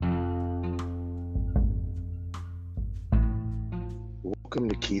Welcome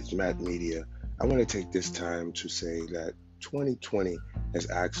to Keith Matt Media. I want to take this time to say that 2020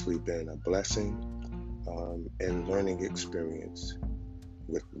 has actually been a blessing and learning experience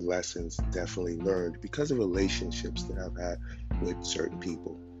with lessons definitely learned because of relationships that I've had with certain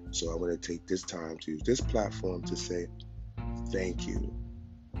people. So I want to take this time to use this platform to say thank you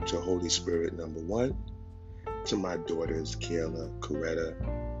to Holy Spirit, number one, to my daughters, Kayla, Coretta,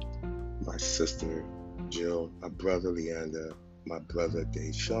 my sister, Jill, my brother, Leander, my brother,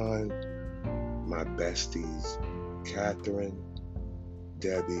 Deshaun, my besties, Catherine,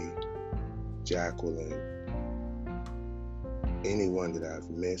 Debbie, Jacqueline, anyone that I've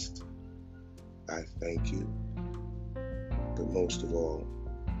missed, I thank you. But most of all,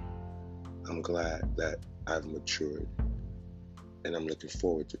 I'm glad that I've matured and I'm looking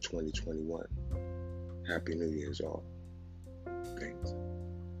forward to 2021. Happy New Year's all. Thanks.